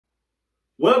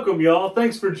Welcome, y'all.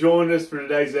 Thanks for joining us for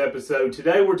today's episode.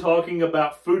 Today we're talking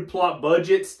about food plot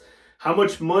budgets. How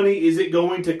much money is it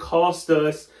going to cost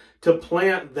us to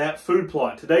plant that food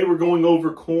plot? Today we're going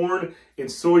over corn and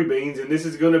soybeans, and this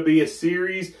is going to be a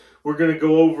series. We're going to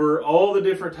go over all the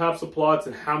different types of plots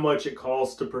and how much it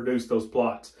costs to produce those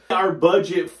plots. Our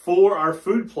budget for our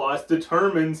food plots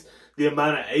determines the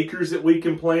amount of acres that we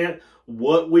can plant,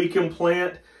 what we can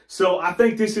plant. So I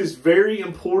think this is very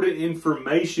important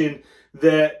information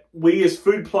that we as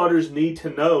food plotters need to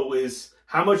know is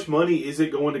how much money is it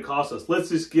going to cost us. Let's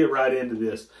just get right into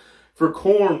this. For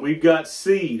corn, we've got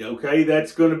seed, okay?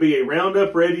 That's going to be a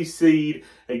Roundup Ready seed,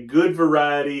 a good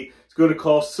variety. It's going to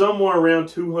cost somewhere around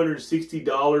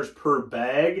 $260 per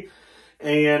bag.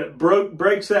 And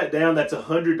breaks that down, that's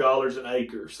 $100 an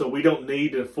acre. So we don't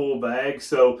need a full bag.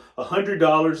 So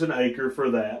 $100 an acre for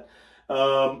that.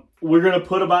 We're going to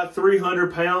put about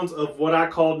 300 pounds of what I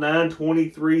call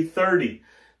 923.30.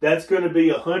 That's going to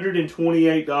be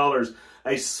 $128.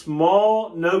 A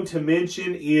small note to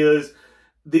mention is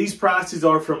these prices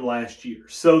are from last year.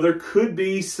 So there could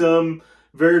be some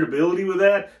variability with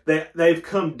that. They've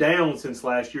come down since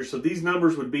last year. So these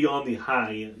numbers would be on the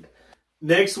high end.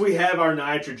 Next, we have our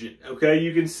nitrogen. Okay,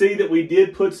 you can see that we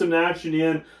did put some nitrogen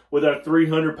in with our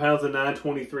 300 pounds of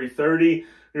 923.30.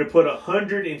 We're going to put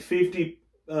 150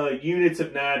 units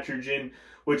of nitrogen,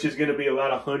 which is going to be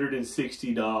about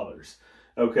 $160.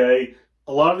 Okay,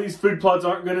 a lot of these food plots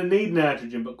aren't going to need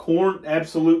nitrogen, but corn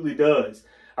absolutely does.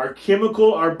 Our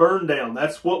chemical, our burn down,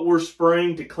 that's what we're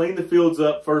spraying to clean the fields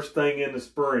up first thing in the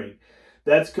spring.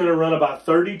 That's going to run about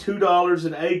 $32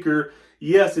 an acre.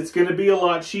 Yes, it's going to be a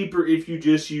lot cheaper if you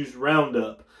just use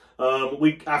Roundup.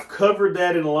 I've covered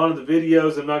that in a lot of the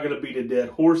videos. I'm not going to beat a dead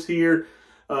horse here.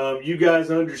 You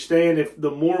guys understand if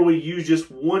the more we use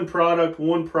just one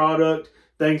product,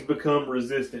 things become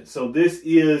resistant. So this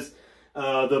is,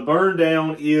 the burn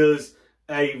down is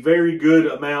a very good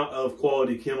amount of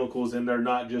quality chemicals, and they're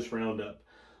not just Roundup.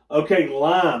 Okay,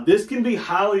 lime. This can be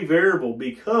highly variable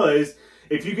because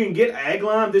if you can get ag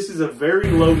lime, this is a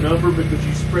very low number because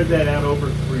you spread that out over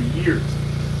 3 years.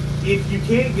 If you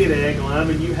can't get ag lime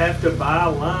and you have to buy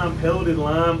lime, pelleted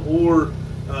lime, or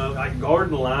like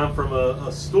garden lime from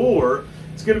a store,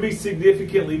 it's going to be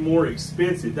significantly more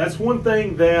expensive. That's one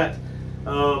thing that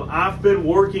I've been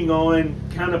working on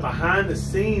kind of behind the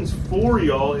scenes for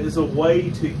y'all, is a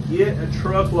way to get a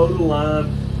truckload of lime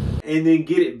and then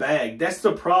get it bagged. That's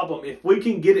the problem. If we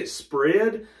can get it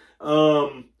spread,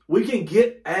 we can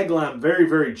get ag lime very,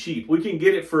 very cheap. We can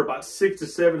get it for about $600 to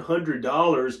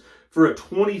 $700 for a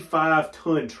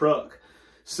 25-ton truck.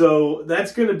 So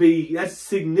that's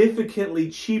significantly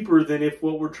cheaper than if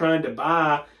what we're trying to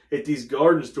buy at these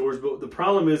garden stores. But the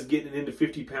problem is getting it into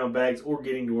 50-pound bags or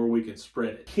getting to where we can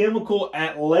spread it. Chemical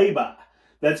at lay-by,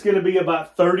 that's going to be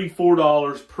about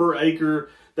 $34 per acre.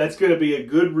 That's going to be a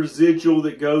good residual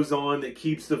that goes on that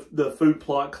keeps the food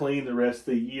plot clean the rest of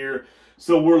the year.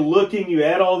 So we're looking, you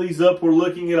add all these up, we're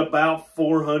looking at about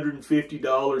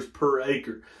 $450 per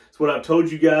acre. It's what I've told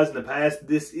you guys in the past.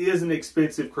 This is an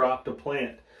expensive crop to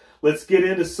plant. Let's get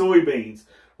into soybeans.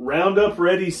 Roundup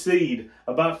Ready seed,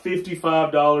 about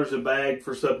 $55 a bag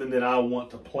for something that I want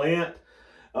to plant.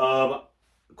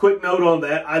 Quick note on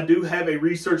that, I do have a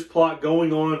research plot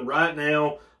going on right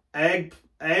now. Ag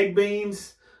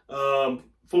beans,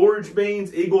 forage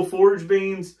beans, Eagle forage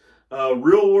beans,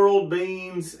 real world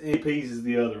beans, and peas is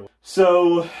the other one.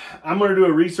 So I'm going to do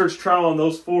a research trial on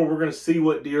those four. We're going to see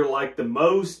what deer like the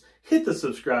most. Hit the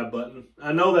subscribe button.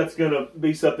 I know that's going to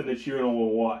be something that you're going to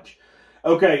want to watch.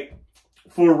 Okay,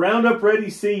 for Roundup Ready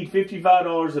seed,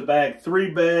 $55 a bag, 3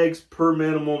 bags per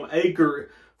minimum acre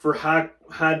for high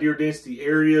deer density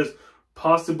areas,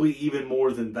 possibly even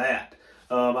more than that.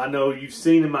 I know you've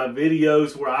seen in my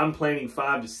videos where I'm planting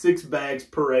 5 to 6 bags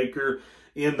per acre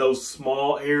in those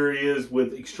small areas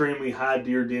with extremely high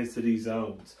deer density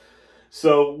zones.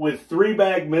 So with 3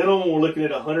 bag minimum, we're looking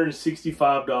at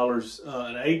 $165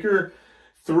 an acre,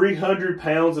 300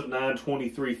 pounds of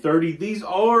 923.30. These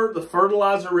are, the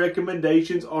fertilizer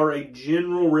recommendations are a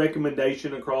general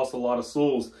recommendation across a lot of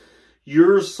soils.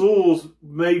 Your soils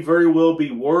may very well be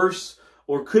worse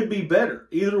or could be better,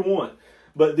 either one.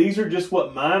 But these are just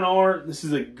what mine are. This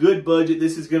is a good budget.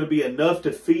 This is going to be enough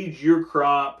to feed your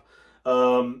crop.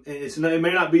 It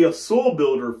may not be a soil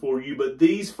builder for you, but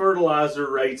these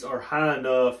fertilizer rates are high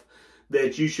enough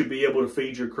that you should be able to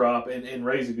feed your crop and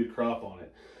raise a good crop on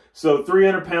it. So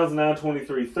 300 pounds of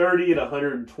 923.30 at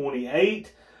 $128.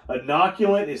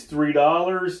 Inoculant is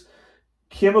 $3.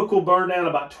 Chemical burn down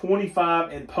about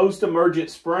 $25, and post-emergent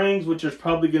sprayings, which there's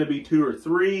probably going to be 2 or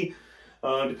 3.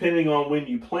 depending on when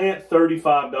you plant,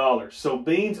 $35. So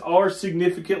beans are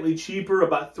significantly cheaper,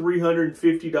 about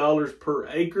 $350 per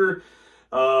acre.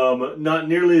 Not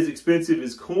nearly as expensive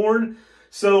as corn.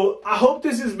 So I hope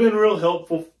this has been real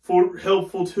helpful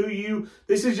to you.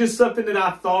 This is just something that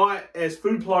I thought as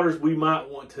food plotters we might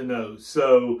want to know.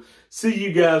 So see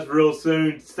you guys real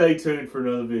soon. Stay tuned for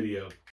another video.